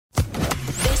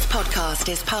podcast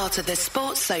is part of the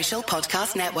Sports Social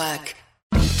Podcast Network.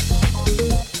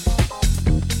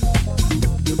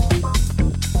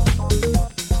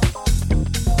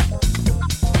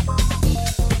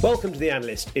 Welcome to The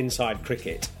Analyst Inside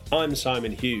Cricket. I'm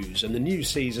Simon Hughes, and the new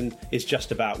season is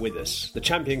just about with us. The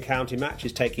champion county match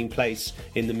is taking place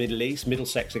in the Middle East,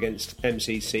 Middlesex against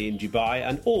MCC in Dubai,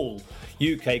 and all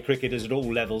UK cricketers at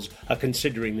all levels are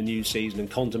considering the new season and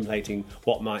contemplating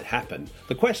what might happen.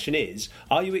 The question is,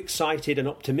 are you excited and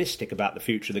optimistic about the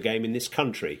future of the game in this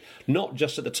country, not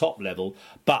just at the top level,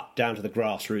 but down to the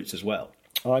grassroots as well?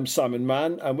 I'm Simon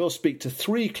Mann, and we'll speak to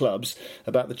three clubs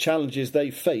about the challenges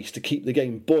they face to keep the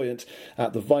game buoyant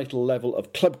at the vital level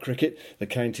of club cricket. The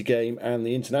county game and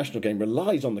the international game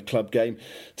relies on the club game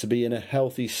to be in a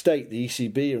healthy state. The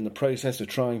ECB are in the process of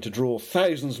trying to draw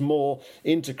thousands more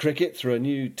into cricket through a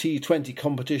new T20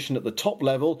 competition at the top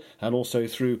level and also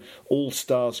through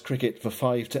All-Stars cricket for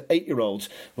 5 to 8-year-olds.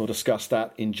 We'll discuss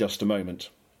that in just a moment.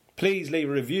 Please leave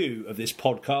a review of this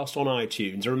podcast on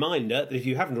iTunes. A reminder that if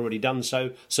you haven't already done so,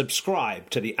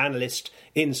 subscribe to The Analyst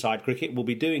Inside Cricket. We'll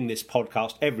be doing this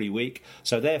podcast every week,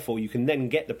 so therefore you can then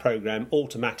get the programme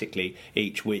automatically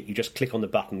each week. You just click on the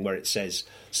button where it says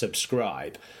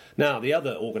subscribe. Now, the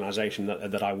other organisation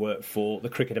that I work for, the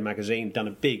Cricketer magazine, done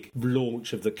a big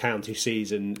launch of the county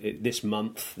season this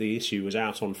month. The issue was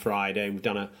out on Friday. We've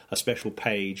done a special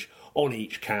page on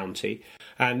each county.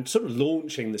 And sort of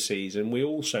launching the season, we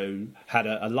also had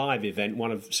a live event,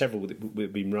 one of several that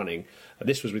we've been running.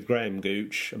 This was with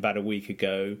Gooch about a week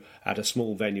ago at a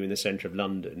small venue in the centre of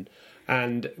London.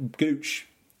 And Gooch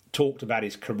talked about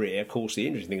his career. Of course, the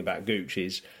interesting thing about Gooch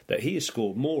is that he has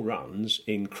scored more runs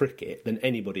in cricket than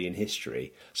anybody in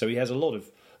history. So he has a lot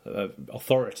of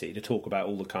authority to talk about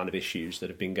all the kind of issues that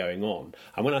have been going on.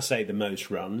 And when I say the most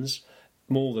runs,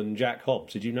 more than Jack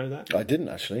Hobbs. Did you know that? I didn't,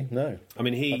 actually, no. I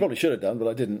mean, I probably should have done, but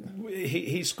I didn't.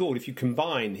 He scored, if you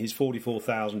combine his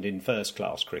 44,000 in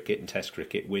first-class cricket and Test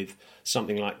cricket with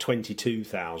something like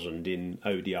 22,000 in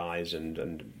ODIs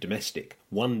and domestic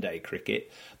one-day cricket,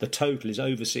 the total is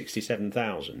over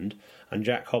 67,000, and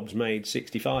Jack Hobbs made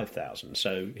 65,000.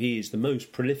 So he is the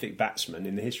most prolific batsman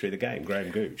in the history of the game,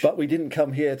 Gooch. But we didn't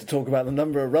come here to talk about the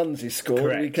number of runs he scored.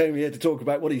 Correct. We came here to talk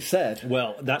about what he said.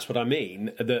 Well, that's what I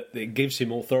mean, that it gives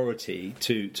him authority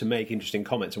to make interesting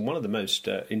comments. And one of the most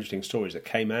interesting stories that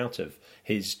came out of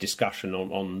his discussion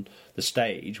on the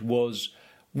stage was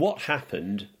what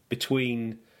happened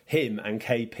between him and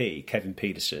KP, Kevin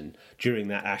Pietersen, during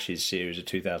that Ashes series of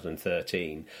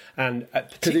 2013. And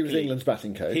because he was England's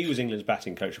batting coach. He was England's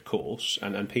batting coach, of course,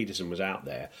 and Pietersen was out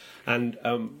there. And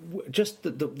just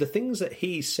the things that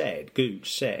he said,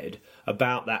 Gooch said,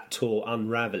 about that tour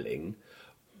unravelling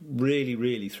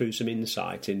really threw some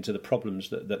insight into the problems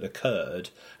that occurred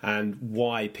and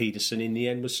why Pietersen in the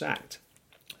end was sacked.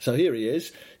 So here he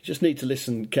is. You just need to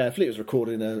listen carefully. It was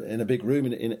recorded in a big room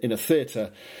in a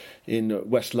theatre in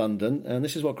West London, and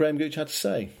this is what Gooch had to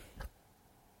say.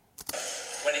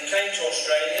 When it came to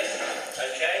Australia,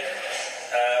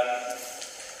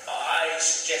 I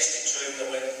suggested to him that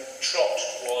when Trott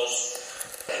was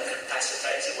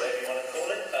incapacitated, whatever you want to call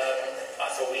it,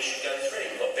 I thought we should go through.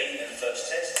 We got beaten in the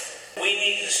first test. We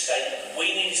needed a statement.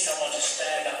 We needed someone to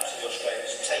stand up to the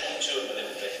Australians and take it to them a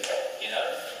little bit, you know.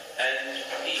 And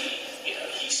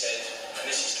he said, and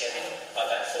this is Kevin, I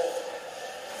bat 4.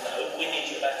 No, we need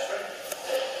you to bat 3.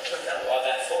 No, I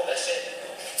bat 4, that's it.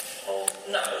 Well,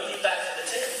 no, you bat for the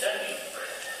team, don't you?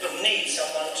 You need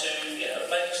someone to,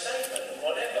 make a statement and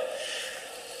whatever.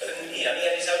 And, he had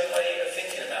his own way of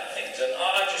thinking about things. And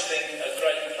I just think a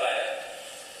great player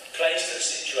plays to the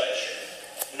situation,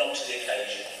 not to the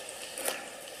occasion.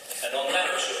 And on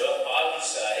that tour, I would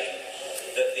say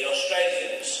that the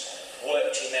Australians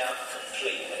worked him out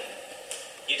completely.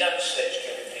 You don't sledge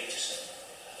Kevin Pietersen.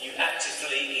 You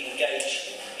actively engage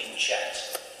him in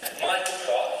chat. Michael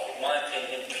Clarke, in my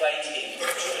opinion, played him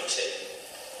to a T.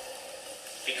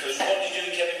 Because what do you do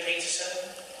with Kevin Pietersen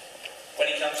when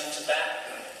he comes into bat?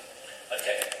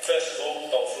 Okay, first of all,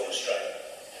 bowl from Australia.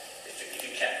 If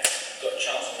you can. You've got a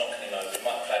chance of knocking him over. You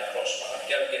might play a cross one.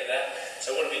 Go and get that.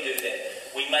 So what do we do then?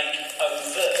 We make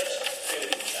overt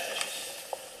fielding changes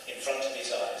in front of his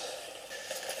eyes.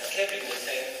 And Kevin would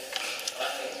think, I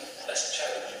think that's a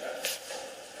challenge,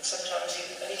 And sometimes he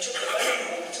took the bait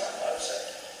all the time, I would say.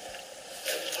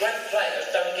 Great players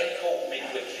don't get caught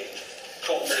mid-wicket,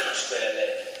 caught mid-square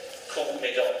leg, caught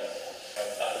mid-on.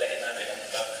 I let him have it on the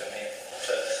back from here.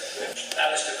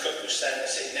 Alistair Cook was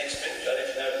sitting next to me, I don't know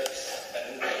if you know this,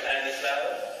 and Andy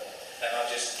Flower. And I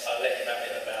let him have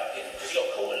it about him, because he got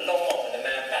caught a long on with the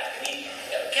man back.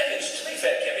 And Kevin's, to be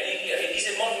fair, Kevin, he's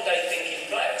a modern day thinking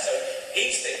player, so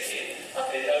he's thinking, I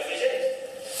can hit it over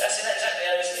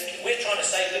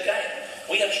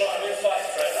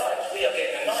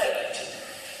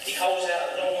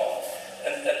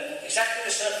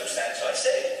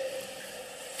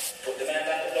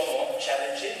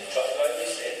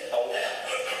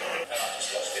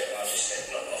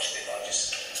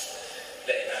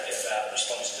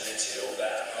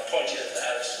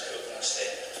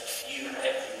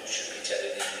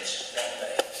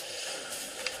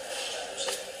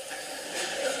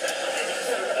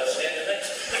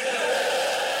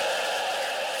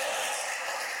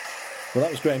Well,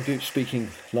 that was Graham Gooch speaking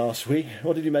last week.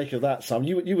 What did you make of that, Sam?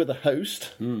 You were the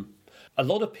host. A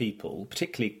lot of people,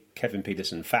 particularly Kevin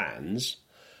Pietersen fans,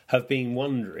 have been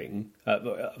wondering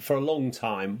for a long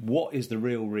time what is the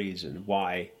real reason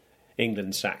why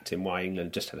England sacked him, why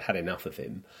England just had enough of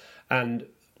him. And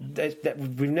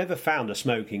we've never found a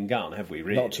smoking gun, have we,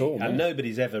 really? Not at all, no. And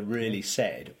nobody's ever really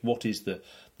said what is the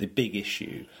big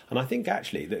issue. And I think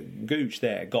actually that Gooch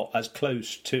there got as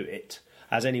close to it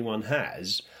as anyone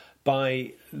has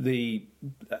by the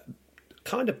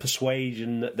kind of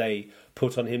persuasion that they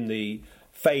put on him, the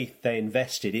faith they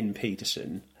invested in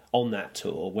Pietersen on that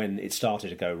tour when it started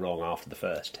to go wrong after the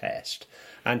first test,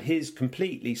 and his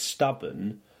completely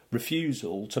stubborn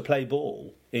refusal to play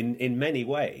ball in many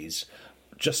ways,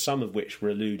 just some of which were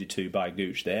alluded to by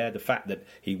Gooch there. The fact that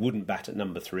he wouldn't bat at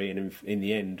number 3, and in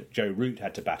the end Joe Root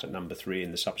had to bat at number 3 in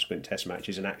the subsequent test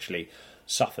matches and actually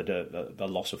suffered a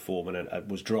loss of form and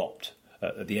was dropped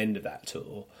at the end of that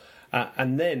tour.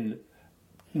 And then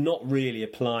not really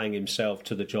applying himself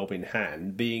to the job in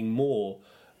hand, being more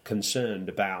concerned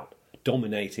about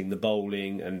dominating the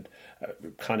bowling and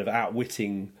kind of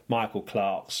outwitting Michael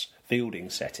Clarke's fielding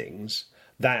settings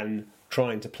than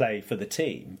trying to play for the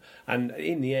team. And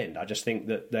in the end, I just think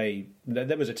that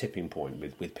there was a tipping point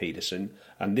with Pietersen,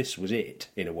 and this was it,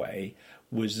 in a way,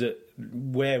 was that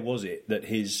where was it that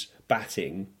his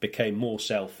batting became more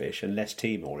selfish and less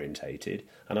team-orientated,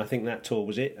 and I think that tour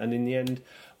was it. And in the end,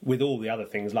 with all the other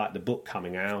things like the book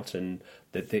coming out and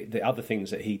the other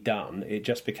things that he'd done, it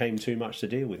just became too much to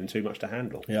deal with and too much to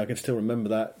handle. Yeah, I can still remember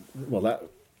that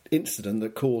incident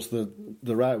that caused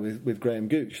the row with Graham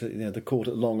Gooch, the caught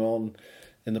at long on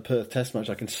in the Perth Test match.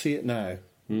 I can see it now,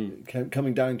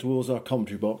 coming down towards our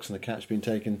commentary box and the catch being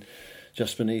taken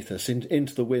just beneath us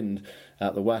into the wind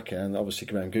at the Wacker, and obviously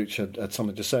Graham Gooch had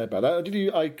something to say about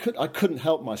that. I couldn't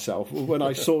help myself when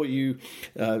I saw you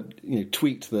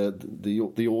tweet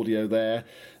the audio there,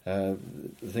 the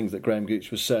things that Graham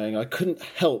Gooch was saying. I couldn't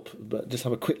help but just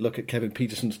have a quick look at Kevin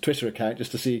Pietersen's Twitter account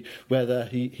just to see whether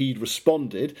he'd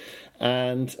responded,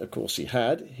 and of course he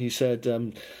had. He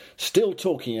said, "Still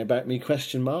talking about me? ?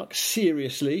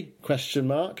 Seriously ?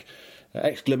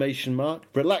 Exclamation mark.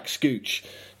 Relax, Gooch.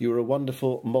 You were a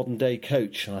wonderful modern-day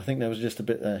coach." And I think there was just a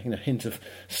bit, hint of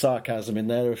sarcasm in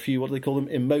there. There are a few, what do they call them,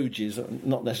 emojis,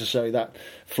 not necessarily that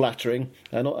flattering.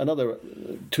 And another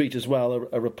tweet as well,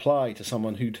 a reply to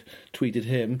someone who'd tweeted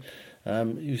him,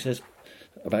 who says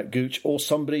about Gooch, or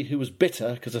somebody who was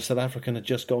bitter because a South African had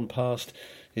just gone past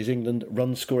his England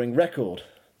run-scoring record.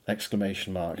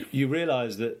 Exclamation mark. You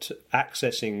realise that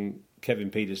accessing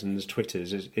Kevin Pietersen's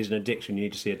Twitters is an addiction you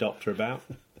need to see a doctor about.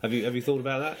 Have you thought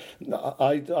about that? No,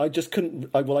 I just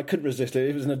couldn't. I couldn't resist it. If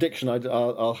it was an addiction,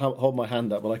 I'll hold my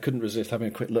hand up. But I couldn't resist having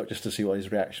a quick look just to see what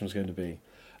his reaction was going to be.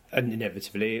 And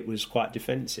inevitably, it was quite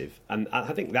defensive. And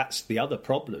I think that's the other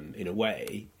problem, in a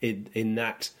way, in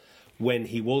that when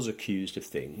he was accused of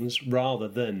things, rather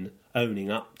than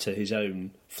owning up to his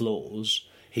own flaws,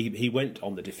 he went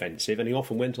on the defensive, and he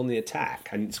often went on the attack,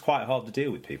 and it's quite hard to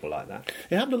deal with people like that.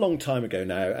 It happened a long time ago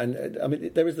now, and I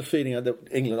mean, there is the feeling that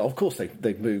England, of course,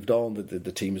 they've moved on,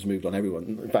 the team has moved on,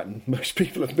 everyone, in fact, most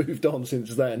people have moved on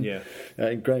since then.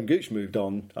 Yeah. Graham Gooch moved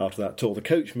on after that tour, the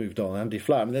coach moved on, Andy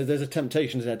Flower. I mean, there's a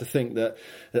temptation there to think that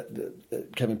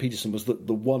Kevin Pietersen was the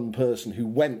one person who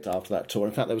went after that tour.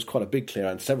 In fact, there was quite a big clear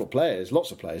out, and several players,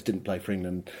 lots of players, didn't play for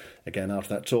England again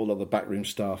after that tour. A lot of the backroom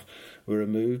staff were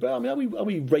removed. But I mean, are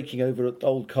we raking over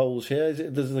old coals here?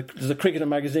 Does the Cricketer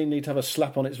magazine need to have a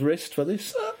slap on its wrist for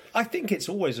this? I think it's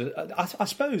always... I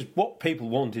suppose what people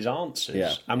want is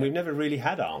answers, we've never really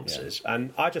had answers. Yeah.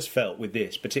 And I just felt with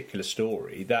this particular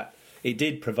story that it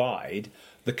did provide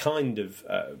the kind of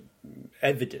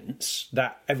evidence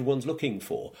that everyone's looking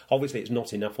for. Obviously, it's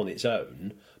not enough on its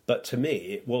own, but to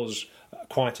me, it was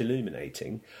quite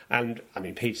illuminating. And, I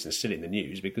mean, Pietersen's still in the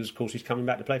news because, of course, he's coming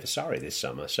back to play for Surrey this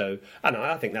summer. So, and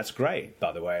I think that's great,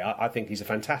 by the way. I think he's a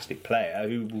fantastic player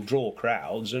who will draw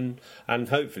crowds and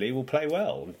hopefully will play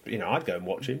well. You know, I'd go and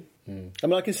watch him. I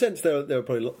mean, I can sense there are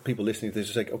probably people listening to this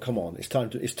who say, "Oh, come on, it's time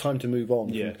to move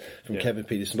on from Kevin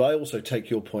Pietersen." But I also take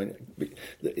your point.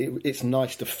 It's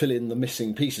nice to fill in the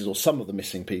missing pieces, or some of the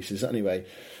missing pieces, anyway,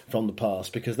 from the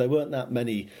past, because there weren't that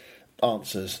many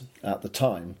answers at the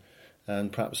time,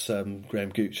 and perhaps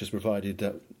Graham Gooch has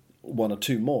provided one or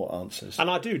two more answers. And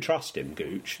I do trust him,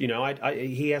 Gooch. You know,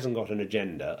 he hasn't got an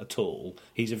agenda at all.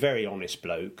 He's a very honest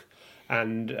bloke.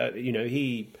 And,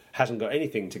 he hasn't got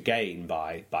anything to gain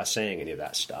by saying any of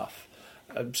that stuff.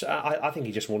 So I think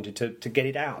he just wanted to get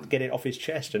it out, get it off his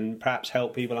chest, and perhaps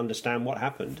help people understand what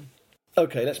happened.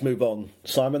 OK, let's move on,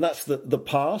 Simon. That's the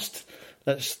past.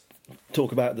 Let's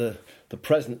talk about the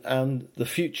present and the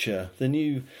future. The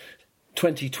new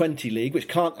 2020 league, which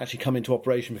can't actually come into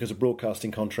operation because of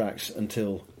broadcasting contracts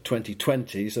until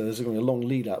 2020, so there's going to be a long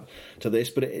lead up to this,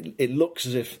 but it looks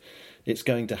as if it's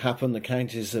going to happen. The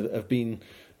counties have been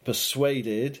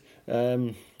persuaded.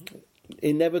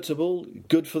 Inevitable,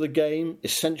 good for the game,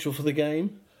 essential for the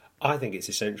game? I think it's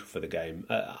essential for the game.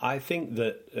 I think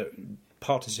that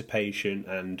participation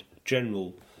and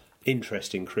general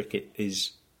interest in cricket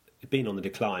is been on the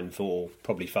decline for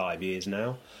probably 5 years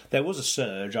now. There was a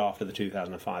surge after the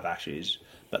 2005 Ashes,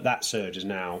 but that surge has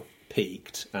now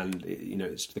peaked, and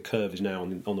the curve is now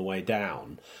on the way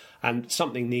down. And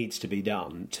something needs to be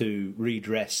done to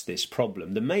redress this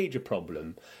problem. The major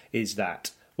problem is that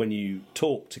when you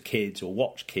talk to kids or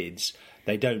watch kids,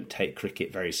 they don't take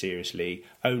cricket very seriously.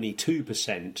 Only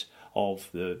 2% of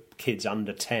the kids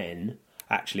under 10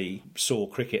 actually saw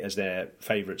cricket as their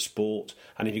favourite sport.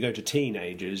 And if you go to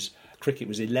teenagers, cricket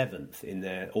was 11th in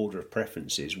their order of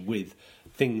preferences, with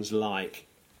things like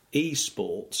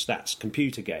esports, that's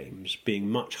computer games, being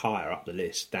much higher up the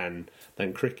list than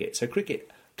cricket. So cricket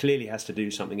clearly has to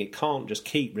do something. It can't just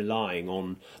keep relying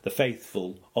on the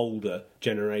faithful older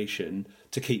generation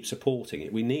to keep supporting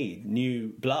it. We need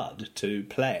new blood to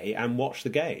play and watch the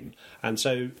game. And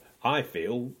so I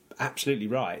feel absolutely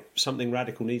right. Something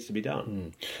radical needs to be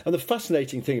done. And the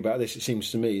fascinating thing about this, it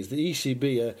seems to me, is the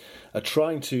ECB are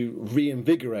trying to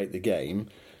reinvigorate the game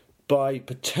by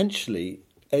potentially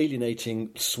alienating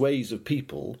swathes of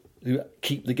people who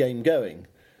keep the game going.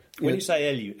 When you say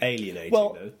alienating,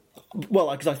 though...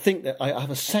 Well, because I think that I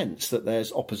have a sense that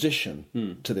there's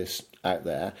opposition to this out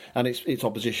there, and it's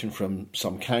opposition from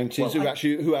some counties who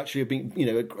actually have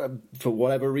been, for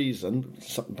whatever reason,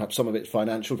 perhaps some of it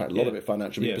financial, in fact a lot of it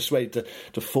financial, been persuaded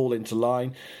to fall into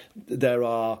line. There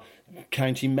are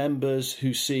county members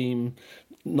who seem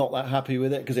not that happy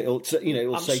with it because it'll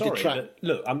say detract.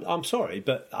 Look, I'm sorry,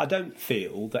 but I don't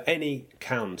feel that any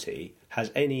county has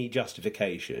any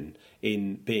justification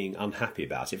in being unhappy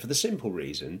about it, for the simple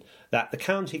reason that the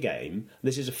county game,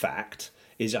 this is a fact,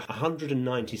 is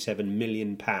 £197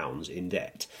 million in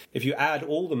debt. If you add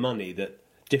all the money that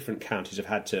different counties have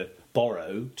had to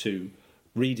borrow to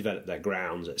redevelop their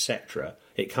grounds, etc.,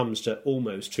 it comes to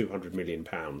almost £200 million.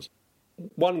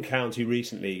 One county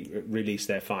recently released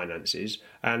their finances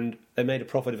and they made a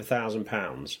profit of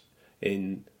 £1,000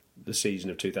 in the season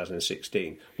of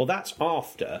 2016. Well, that's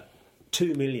after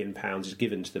 £2 million is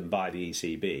given to them by the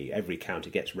ECB. Every county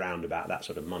gets round about that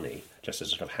sort of money, just as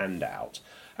a sort of handout.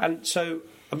 And so,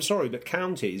 I'm sorry, but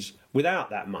counties, without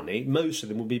that money, most of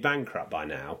them will be bankrupt by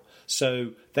now.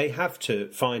 So they have to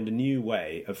find a new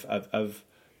way of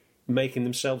making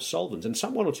themselves solvent. And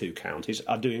one or two counties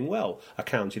are doing well. A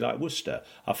county like Worcester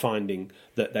are finding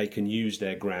that they can use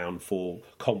their ground for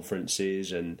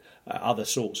conferences and other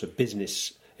sorts of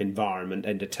business environment,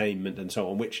 entertainment and so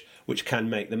on, which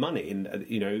can make the money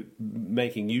in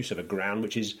making use of a ground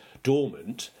which is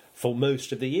dormant for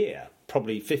most of the year.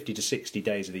 Probably 50 to 60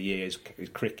 days of the year is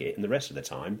cricket, and the rest of the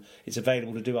time it's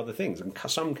available to do other things. And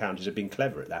some counties have been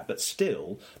clever at that, but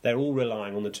still they're all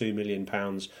relying on the £2 million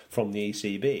from the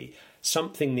ECB.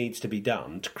 Something needs to be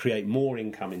done to create more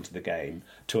income into the game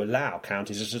to allow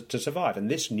counties to survive. And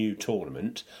this new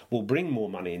tournament will bring more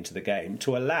money into the game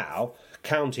to allow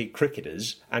county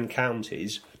cricketers and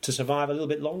counties to survive a little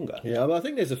bit longer. Yeah, I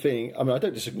think there's a feeling, I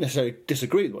don't necessarily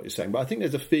disagree with what you're saying, but I think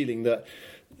there's a feeling that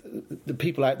the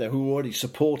people out there who are already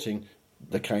supporting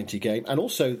the county game, and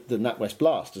also the NatWest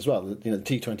Blast as well, the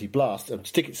T20 Blast,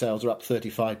 ticket sales are up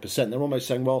 35%. They're almost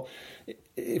saying, well,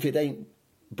 if it ain't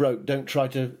broke, don't try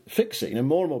to fix it.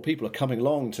 More and more people are coming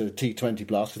along to T20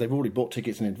 Blast because they've already bought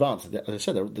tickets in advance. As I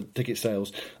said, the ticket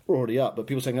sales are already up, but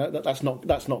people are saying no, that's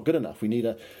not good enough. We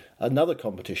need another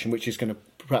competition which is going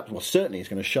to certainly is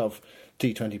going to shove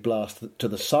T20 Blast to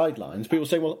the sidelines. People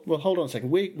say, well, hold on a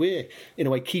second. We're in a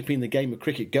way keeping the game of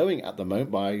cricket going at the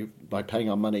moment by paying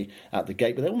our money at the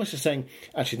gate, but they're almost just saying,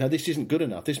 actually, no, this isn't good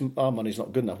enough. Our money's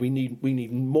not good enough. We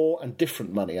need more and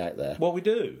different money out there. Well, we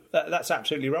do. That's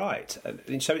absolutely right.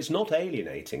 So it's not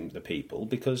alienating the people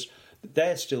because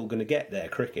they're still going to get their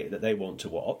cricket that they want to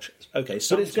watch. Okay,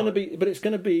 but it's going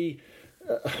to be.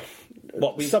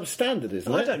 Substandard,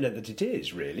 isn't it? I don't know that it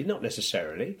is, really. Not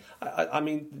necessarily. I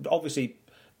mean, obviously,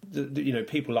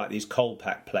 people like these cold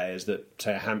pack players that,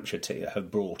 say, Hampshire have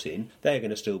brought in, they're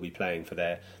going to still be playing for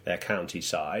their county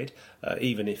side,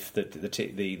 even if the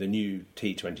new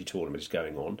T20 tournament is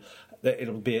going on.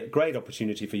 It'll be a great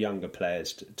opportunity for younger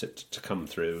players to come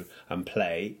through and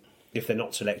play. If they're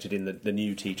not selected in the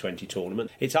new T20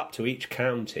 tournament, it's up to each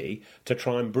county to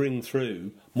try and bring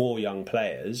through more young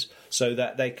players so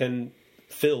that they can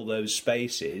fill those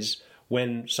spaces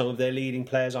when some of their leading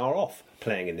players are off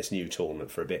playing in this new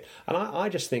tournament for a bit. And I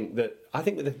just think that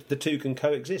the two can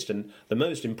coexist, and the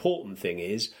most important thing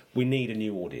is we need a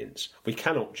new audience. We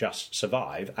cannot just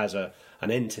survive as an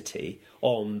entity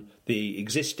on the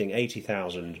existing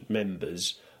 80,000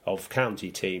 members of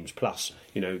county teams, plus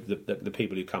the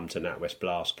people who come to NatWest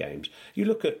Blast games. You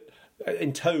look at,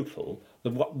 in total,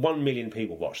 1 million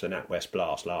people watched the NatWest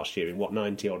Blast last year in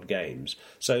 90 odd games.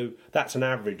 So that's an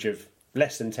average of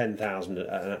less than 10,000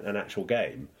 an actual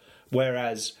game.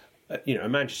 Whereas,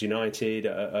 Manchester United,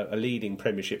 a leading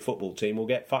Premiership football team, will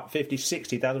get 50,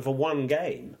 60,000 for one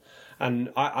game.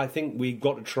 And I think we've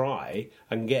got to try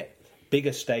and get bigger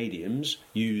stadiums,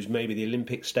 use maybe the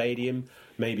Olympic Stadium,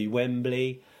 maybe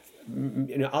Wembley,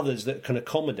 others that can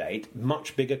accommodate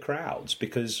much bigger crowds,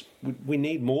 because we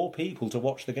need more people to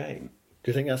watch the game. Do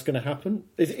you think that's going to happen?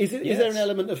 Is there an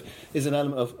element of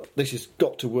this has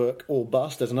got to work or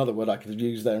bust? There's another word I could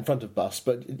use there in front of bust,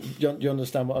 but do you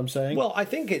understand what I'm saying? Well, I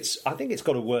think it's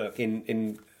got to work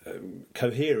in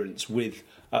coherence with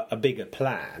a bigger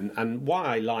plan. And why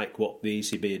I like what the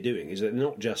ECB are doing is that they're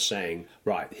not just saying,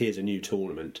 right, here's a new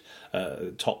tournament,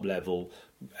 top level,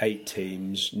 8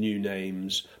 teams, new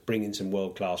names, bring in some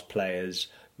world class players,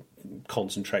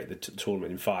 concentrate the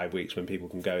tournament in 5 weeks when people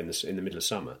can go in the middle of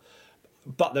summer.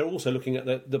 But they're also looking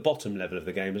at the bottom level of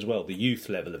the game as well, the youth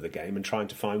level of the game, and trying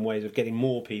to find ways of getting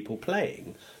more people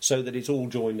playing so that it's all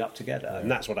joined up together. And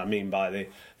that's what I mean by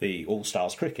the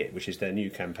All-Stars Cricket, which is their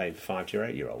new campaign for 5 to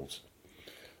 8-year-olds.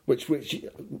 Which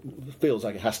feels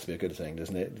like it has to be a good thing,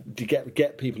 doesn't it? To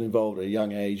get people involved at a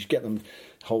young age, get them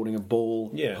holding a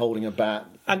ball, holding a bat,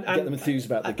 and get them enthused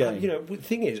about the game. The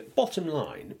thing is, bottom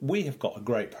line, we have got a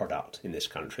great product in this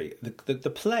country. The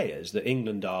players that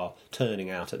England are turning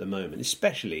out at the moment,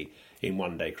 especially in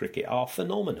one-day cricket, are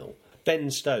phenomenal. Ben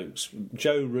Stokes,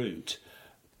 Joe Root,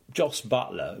 Joss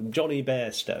Butler, Johnny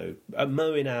Bairstow,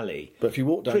 Moeen Ali. But if you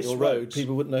walk down Chris your road, Rhodes,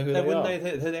 people wouldn't know who they are. They wouldn't know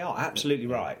who they are, absolutely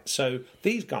right. So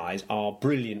these guys are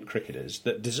brilliant cricketers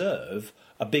that deserve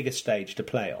a bigger stage to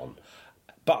play on.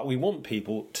 But we want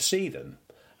people to see them.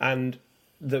 And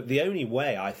the only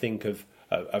way, I think, of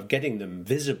getting them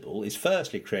visible is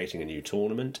firstly creating a new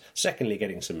tournament, secondly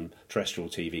getting some terrestrial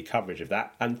TV coverage of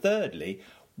that, and thirdly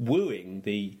wooing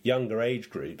the younger age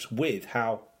groups with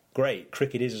how great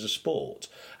cricket is as a sport.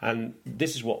 And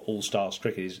this is what All Stars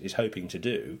Cricket is hoping to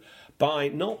do, by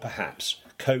not perhaps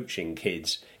coaching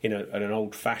kids in an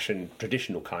old-fashioned,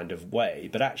 traditional kind of way,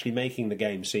 but actually making the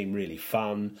game seem really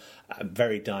fun,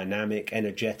 very dynamic,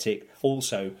 energetic,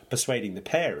 also persuading the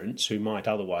parents who might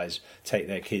otherwise take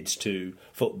their kids to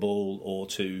football or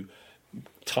to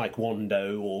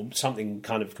taekwondo or something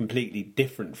kind of completely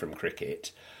different from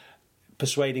cricket,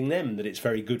 persuading them that it's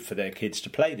very good for their kids to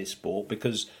play this sport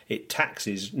because it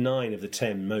taxes 9 of the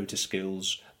 10 motor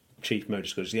skills, chief motor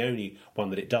skills. The only one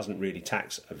that it doesn't really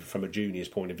tax from a junior's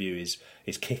point of view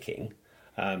is kicking,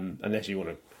 unless you want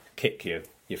to kick your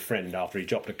friend after he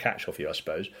dropped a catch off you, I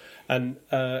suppose. And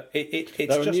there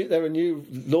are new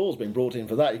laws being brought in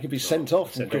for that. You could be sent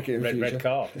off from cricket in the future. Red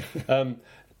card.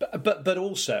 But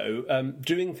also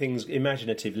doing things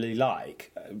imaginatively,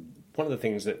 like one of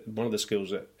the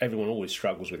skills that everyone always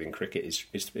struggles with in cricket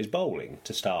is bowling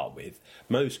to start with.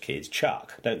 Most kids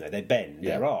chuck, don't they? They bend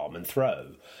their arm and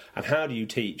throw. And how do you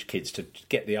teach kids to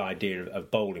get the idea of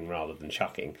bowling rather than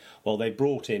chucking? Well, they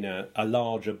brought in a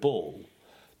larger ball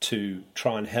to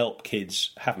try and help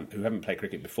kids who haven't played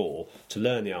cricket before to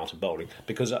learn the art of bowling,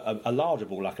 because a larger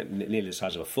ball, like nearly the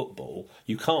size of a football,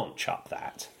 you can't chuck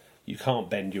that. You can't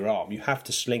bend your arm. You have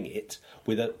to sling it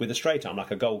with a straight arm,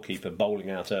 like a goalkeeper bowling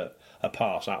out a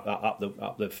pass up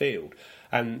the field.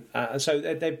 And so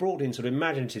they brought in sort of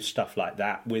imaginative stuff like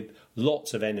that with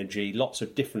lots of energy, lots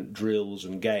of different drills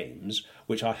and games,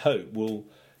 which I hope will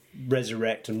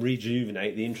resurrect and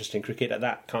rejuvenate the interest in cricket at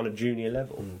that kind of junior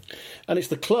level. And it's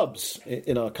the clubs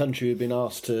in our country who've been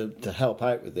asked to help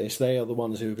out with this. They are the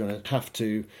ones who are going to have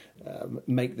to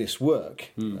make this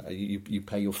work. You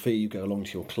pay your fee, you go along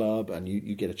to your club, and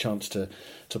you get a chance to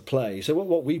play. So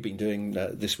what we've been doing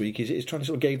this week is trying to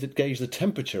sort of gauge the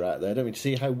temperature out there, don't we, to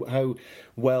see how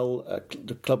well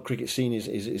the club cricket scene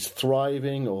is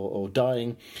thriving or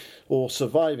dying or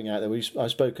surviving out there.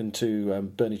 I've spoken to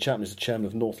Bernie Chapman, who's the chairman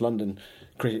of North London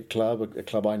Cricket Club, a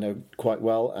club I know quite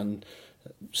well, and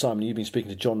Simon, you've been speaking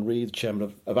to John Reed, the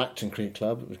chairman of Acton Cricket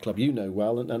Club, a club you know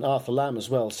well, and Arthur Lamb as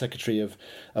well, secretary of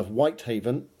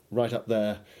Whitehaven, right up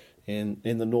there in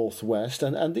the northwest.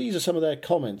 And these are some of their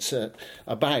comments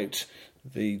about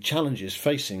the challenges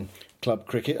facing club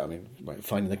cricket. I mean,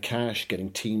 finding the cash,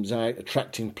 getting teams out,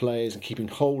 attracting players and keeping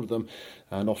hold of them,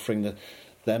 and offering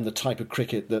them the type of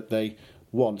cricket that they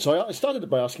one. So I started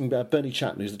by asking about Bernie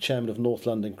Chapman, who's the chairman of North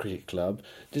London Cricket Club.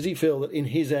 Does he feel that in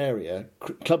his area,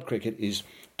 club cricket is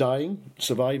dying,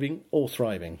 surviving or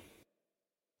thriving?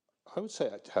 I would say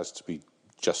it has to be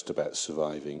just about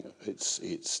surviving.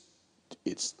 It's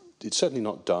certainly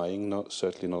not dying,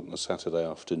 certainly not on a Saturday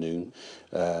afternoon.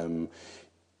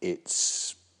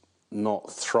 It's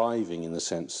not thriving in the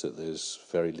sense that there's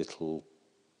very little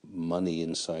money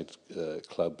inside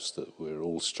clubs, that we're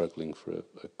all struggling for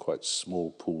a quite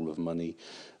small pool of money,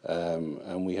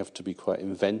 and we have to be quite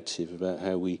inventive about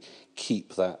how we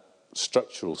keep that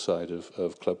structural side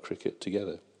of club cricket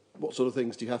together. What sort of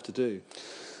things do you have to do?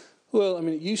 Well, I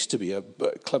mean, it used to be,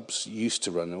 clubs used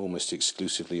to run almost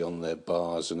exclusively on their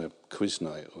bars and a quiz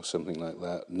night or something like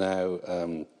that. Now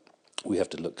we have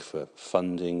to look for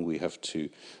funding, we have to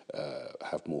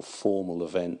have more formal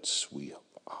events, we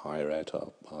hire out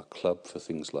our club for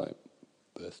things like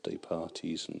birthday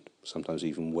parties and sometimes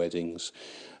even weddings.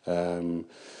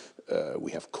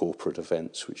 We have corporate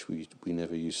events which we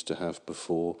never used to have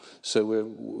before. So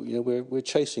we're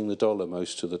chasing the dollar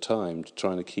most of the time,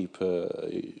 trying to keep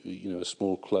a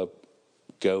small club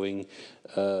going,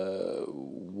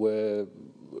 where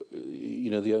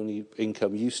the only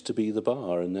income used to be the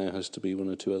bar, and now has to be one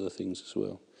or two other things as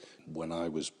well. When I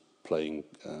was playing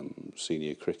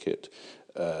senior cricket,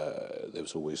 there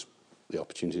was always the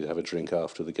opportunity to have a drink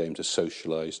after the game, to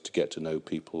socialise, to get to know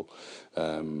people,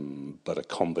 but a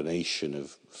combination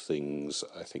of things.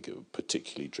 I think it would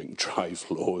particularly drink drive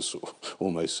laws,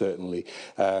 almost certainly,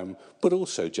 but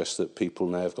also just that people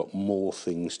now have got more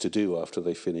things to do after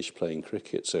they finish playing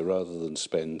cricket. So rather than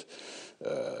spend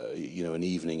an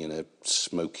evening in a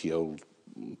smoky old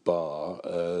bar,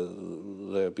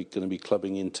 they're going to be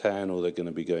clubbing in town, or they're going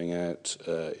to be going out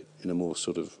in a more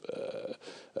sort of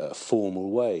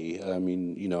formal way. I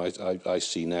mean, I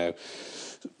see now,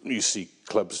 you see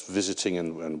clubs visiting,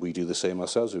 and we do the same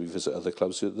ourselves. We visit other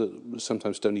clubs that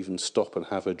sometimes don't even stop and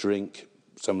have a drink.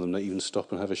 Some of them don't even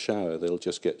stop and have a shower. They'll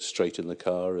just get straight in the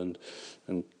car and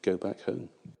go back home.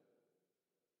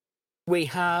 We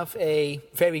have a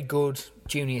very good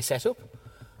junior setup.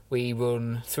 We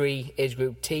run 3 age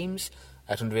group teams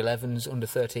at under 11s, under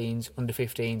 13s, under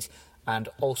 15s, and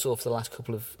also for the last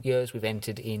couple of years we've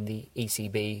entered in the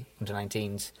ECB under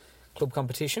 19s club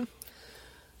competition.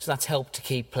 So that's helped to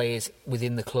keep players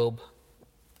within the club,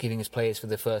 giving us players for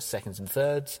the first, seconds and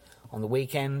thirds on the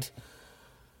weekend.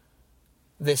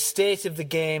 The state of the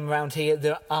game around here,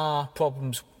 there are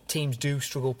problems. Teams do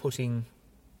struggle putting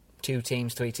 2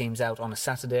 teams, 3 teams out on a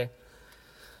Saturday.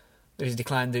 There's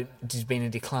been a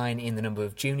decline in the number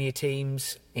of junior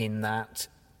teams, in that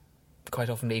quite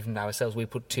often, even ourselves, we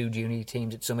put 2 junior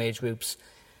teams at some age groups,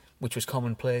 which was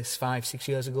commonplace 5-6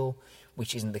 years ago,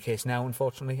 which isn't the case now,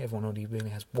 unfortunately. Everyone only really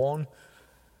has 1.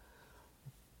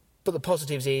 But the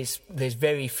positives is there's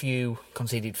very few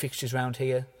conceded fixtures around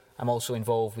here. I'm also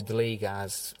involved with the league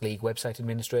as league website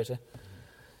administrator,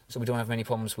 so we don't have many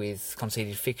problems with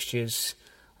conceded fixtures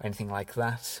or anything like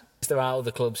that. There are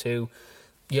other clubs who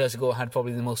years ago had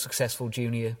probably the most successful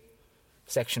junior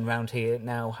section round here,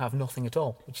 now have nothing at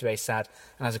all, which is very sad.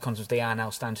 And as a consequence, they are now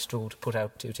starting to struggle to put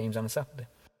out 2 teams on a Saturday.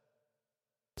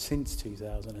 Since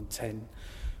 2010,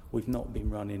 we've not been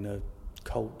running a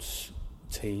Colts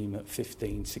team at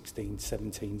 15, 16,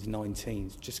 17s,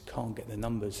 19s. Just can't get the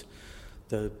numbers.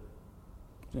 The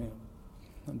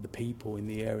people in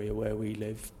the area where we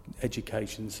live,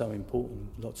 education's so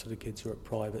important. Lots of the kids are at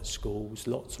private schools,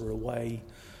 lots are away,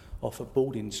 off at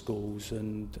boarding schools,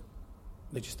 and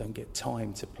they just don't get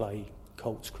time to play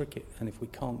Colts cricket. And if we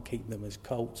can't keep them as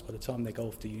Colts, by the time they go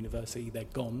off to university, they're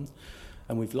gone,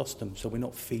 and we've lost them. So we're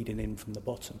not feeding in from the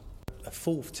bottom. A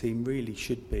 4th team really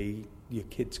should be your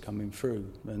kids coming through.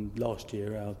 And last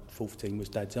year our 4th team was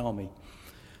Dad's Army,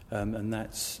 and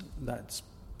that's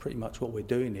pretty much what we're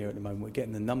doing here at the moment. We're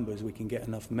getting the numbers, we can get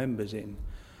enough members in.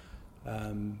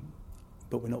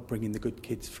 But we're not bringing the good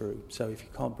kids through. So if you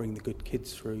can't bring the good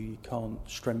kids through, you can't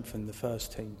strengthen the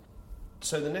first team.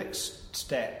 So the next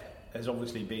step has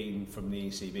obviously been from the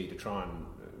ECB to try and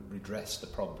redress the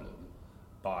problem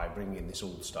by bringing in this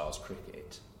all-stars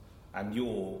cricket, and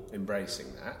you're embracing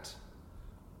that.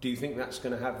 Do you think that's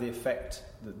going to have the effect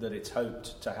that it's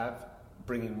hoped to have,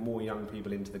 bringing more young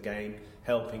people into the game,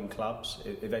 helping clubs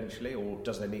eventually, or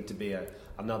does there need to be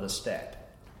another step?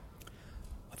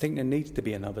 I think there needs to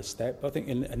be another step. I think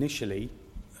initially,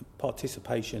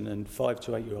 participation and 5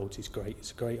 to 8 year olds is great.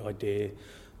 It's a great idea.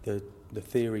 The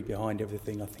theory behind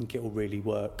everything, I think it will really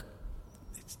work.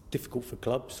 It's difficult for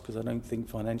clubs because I don't think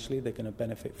financially they're going to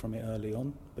benefit from it early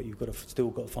on. But you've still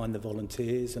got to find the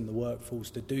volunteers and the workforce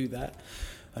to do that.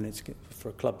 And it's for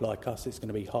a club like us, it's going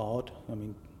to be hard. I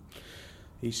mean,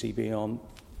 ECB aren't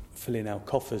filling our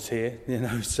coffers here,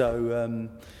 so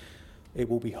it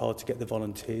will be hard to get the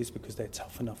volunteers because they're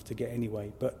tough enough to get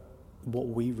anyway. But what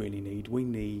we really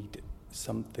need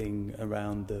something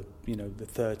around the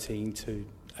 13 to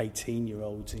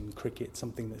 18-year-olds in cricket,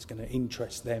 something that's going to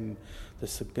interest them,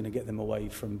 that's going to get them away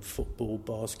from football,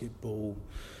 basketball,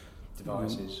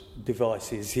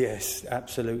 devices, yes,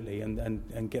 absolutely,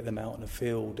 and get them out on the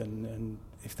field. And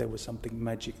if there was something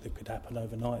magic that could happen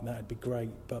overnight, that'd be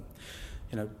great. But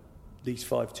these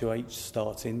 5 to 8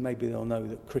 starting, maybe they'll know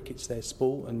that cricket's their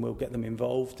sport, and we'll get them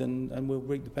involved, and we'll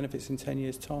reap the benefits in 10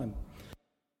 years' time.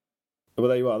 Well,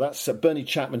 there you are. That's Bernie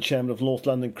Chapman, chairman of North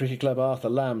London Cricket Club, Arthur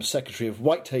Lamb, secretary of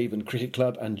Whitehaven Cricket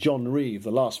Club, and John Reeve,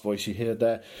 the last voice you heard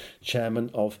there, chairman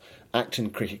of Acton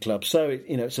Cricket Club. So,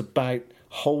 it's about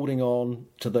holding on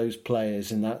to those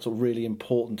players in that sort of really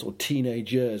important sort of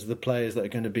teenage years, the players that are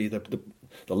going to be the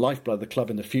lifeblood of the club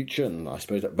in the future, and I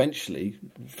suppose eventually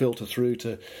filter through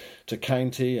to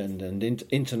county and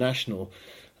international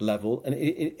level. And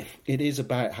it is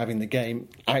about having the game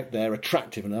out there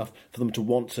attractive enough for them to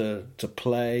want to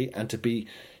play and to be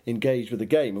engaged with the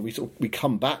game. And we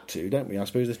come back to, don't we, I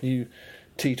suppose, this new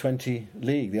T20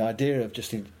 league, the idea of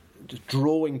just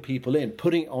drawing people in,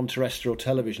 putting it on terrestrial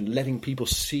television, letting people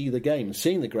see the game,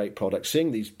 seeing the great product,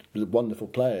 seeing these wonderful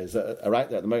players that are out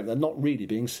there at the moment. They're not really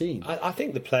being seen. I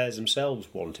think the players themselves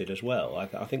want it as well.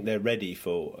 I think they're ready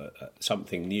for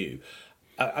something new.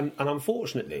 And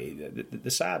unfortunately,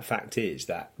 the sad fact is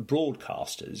that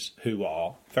broadcasters, who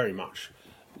are very much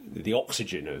the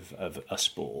oxygen of a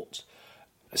sport,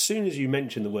 as soon as you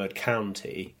mention the word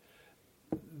county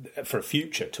for a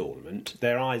future tournament,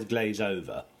 their eyes glaze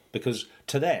over, because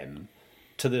to them,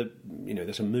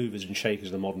 there's some movers and shakers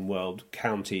of the modern world,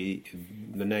 county,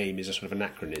 the name is a sort of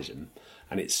anachronism,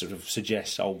 and it sort of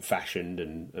suggests old-fashioned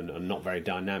and not very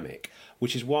dynamic,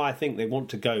 which is why I think they want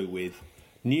to go with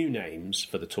new names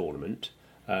for the tournament,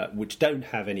 which don't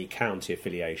have any county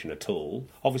affiliation at all.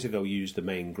 Obviously, they'll use the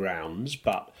main grounds,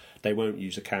 but they won't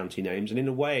use the county names. And in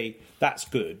a way, that's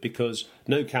good, because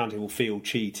no county will feel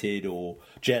cheated or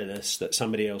jealous that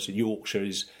somebody else in Yorkshire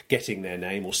is getting their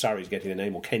name, or Surrey's getting their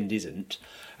name, or Kent isn't.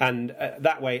 And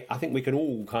that way, I think we can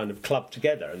all kind of club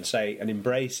together and say and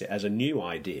embrace it as a new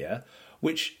idea,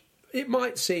 which it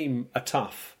might seem a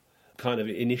tough kind of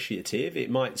initiative. It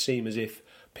might seem as if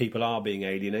people are being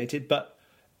alienated, but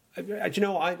do you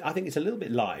know what? I think it's a little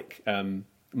bit like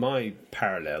my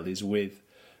parallel is with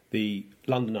the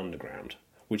London Underground,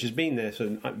 which has been there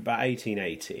since about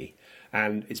 1880,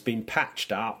 and it's been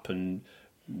patched up and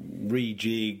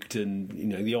rejigged, and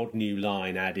the odd new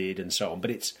line added and so on.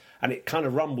 But it kind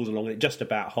of rumbles along, and it just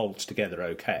about holds together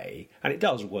okay, and it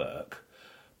does work.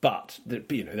 But there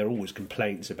are always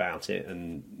complaints about it,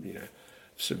 and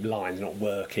some lines not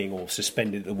working or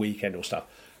suspended at the weekend or stuff.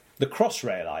 The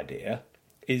Crossrail idea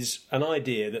is an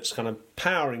idea that's kind of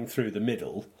powering through the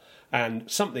middle, and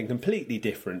something completely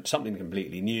different, something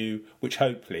completely new, which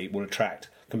hopefully will attract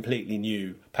completely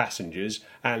new passengers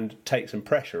and take some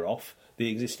pressure off the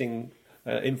existing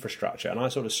infrastructure. And I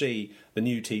sort of see the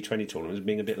new T20 tournament as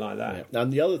being a bit like that. Yeah.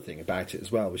 And the other thing about it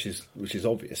as well, which is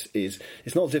obvious, is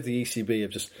it's not as if the ECB have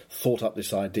just thought up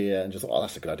this idea and just thought,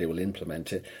 that's a good idea, we'll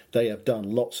implement it. They have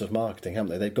done lots of marketing,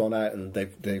 haven't they? They've gone out and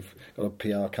they've got a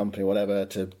PR company or whatever,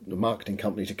 a marketing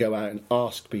company, to go out and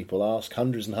ask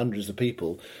hundreds and hundreds of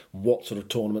people what sort of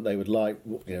tournament they would like,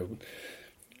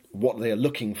 what they are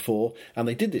looking for. And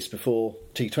they did this before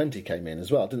T20 came in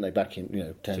as well, didn't they, back in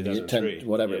 10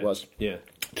 it was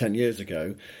 10 years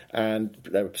ago. And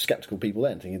there were sceptical people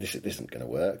then thinking this isn't going to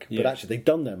work, but actually they've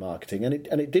done their marketing, and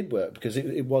it did work, because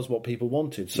it was what people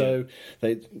wanted. So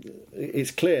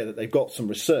it's clear that they've got some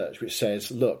research which says,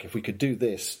 look, if we could do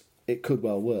this, it could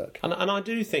well work. And I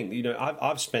do think,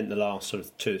 I've spent the last sort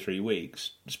of 2 or 3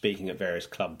 weeks speaking at various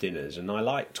club dinners, and I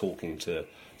like talking to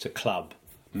club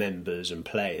members and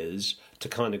players to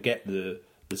kind of get the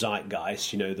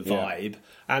zeitgeist, the vibe.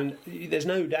 And there's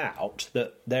no doubt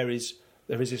that there is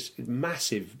this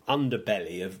massive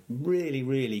underbelly of really,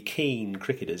 really keen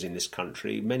cricketers in this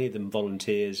country, many of them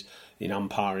volunteers in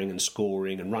umpiring and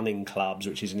scoring and running clubs,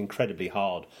 which is an incredibly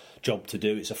hard job to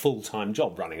do. It's a full-time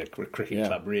job running a cricket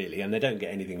club, really, and they don't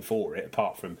get anything for it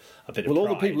apart from a bit of pride. All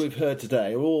the people we've heard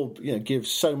today are all give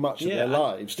so much of their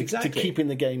lives to keeping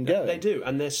the game going. They do,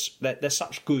 and they're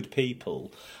such good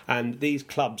people, and these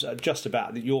clubs are just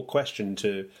about your question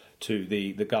to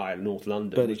the guy in North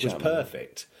London, Bernie which was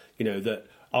perfect. That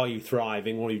are you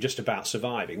thriving or are you just about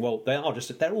surviving? Well, they're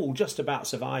all just about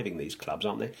surviving, these clubs,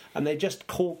 aren't they? And they're just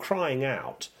crying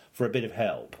out for a bit of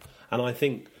help. And I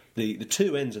think the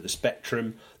two ends of the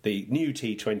spectrum, the new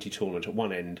T20 tournament at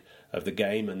one end of the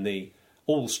game, and the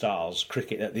all-stars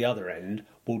cricket at the other end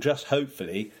will just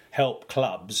hopefully help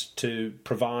clubs to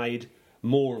provide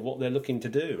more of what they're looking to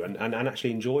do and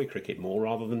actually enjoy cricket more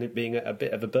rather than it being a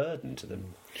bit of a burden to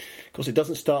them. Of course, it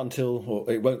doesn't start until,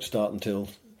 or it won't start until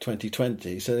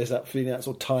 2020, so there's that feeling, that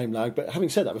sort of time lag. But having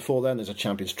said that, before then, there's a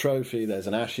Champions Trophy, there's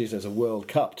an Ashes, there's a World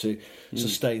Cup to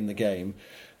sustain the game.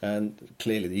 And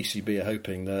clearly the ECB are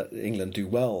hoping that England do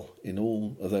well in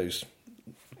all of those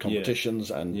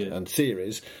competitions and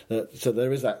series. So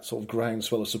there is that sort of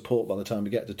groundswell of support by the time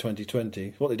we get to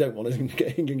 2020. What they don't want is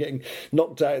England getting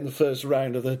knocked out in the first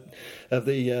round of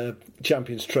the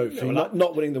Champions Trophy,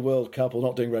 not winning the World Cup or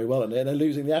not doing very well in it, and then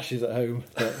losing the Ashes at home.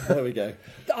 But there we go.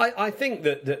 I think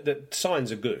that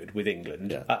signs are good with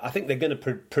England. Yeah. I think they're going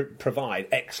to provide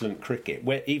excellent cricket,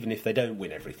 where even if they don't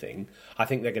win everything, I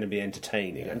think they're going to be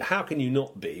entertaining. And how can you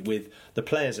not be with the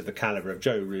players of the calibre of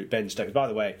Joe Root, Ben Stokes? By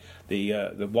the way,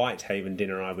 the Whitehaven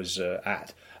dinner I was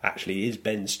at actually is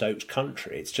Ben Stokes'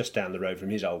 country. It's just down the road from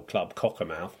his old club,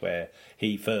 Cockermouth, where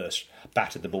he first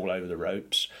batted the ball over the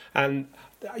ropes. And,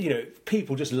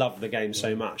 people just love the game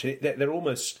so much. They're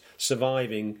almost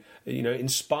surviving, in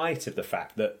spite of the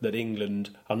fact that England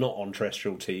are not on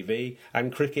terrestrial TV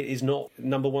and cricket is not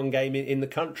number one game in the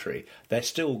country. They're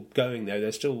still going there.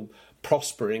 They're still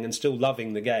prospering and still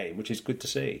loving the game, which is good to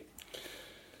see.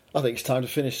 I think it's time to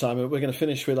finish, Simon. We're going to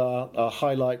finish with our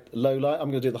highlight, lowlight. I'm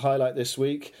going to do the highlight this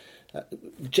week.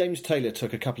 James Taylor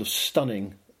took a couple of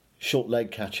stunning short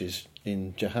leg catches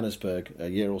in Johannesburg a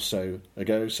year or so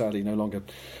ago, sadly no longer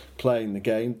playing the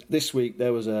game. This week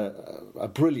there was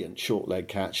a brilliant short leg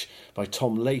catch by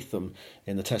Tom Latham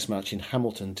in the Test match in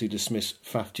Hamilton to dismiss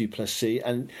Faf du Plessis,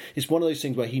 and it's one of those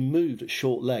things where he moved at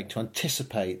short leg to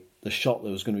anticipate the shot that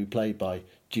was going to be played by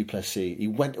du Plessis. He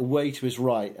went away to his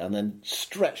right and then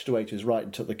stretched away to his right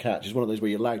and took the catch. It's one of those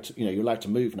where you're allowed to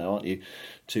move now, aren't you,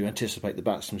 to anticipate the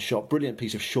batsman's shot. Brilliant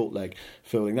piece of short leg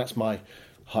fielding. That's my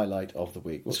highlight of the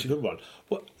week. It's a good one.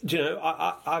 Well,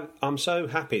 I'm so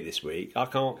happy this week. I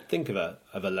can't think of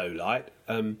a low light.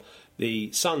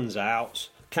 The sun's out.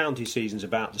 County season's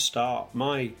about to start.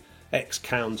 My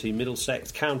ex-county,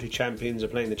 Middlesex county champions are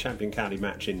playing the champion county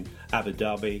match in Abu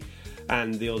Dhabi,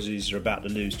 and the Aussies are about to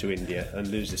lose to India and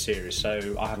lose the series.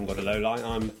 So I haven't got a low light.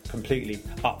 I'm completely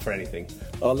up for anything.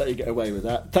 I'll let you get away with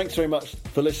that. Thanks very much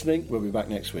for listening. We'll be back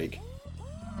next week.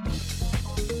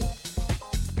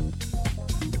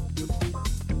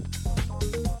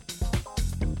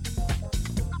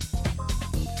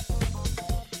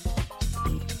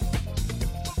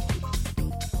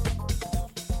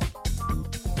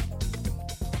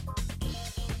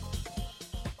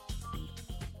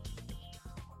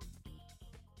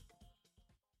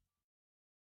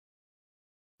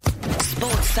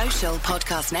 Social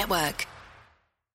Podcast Network.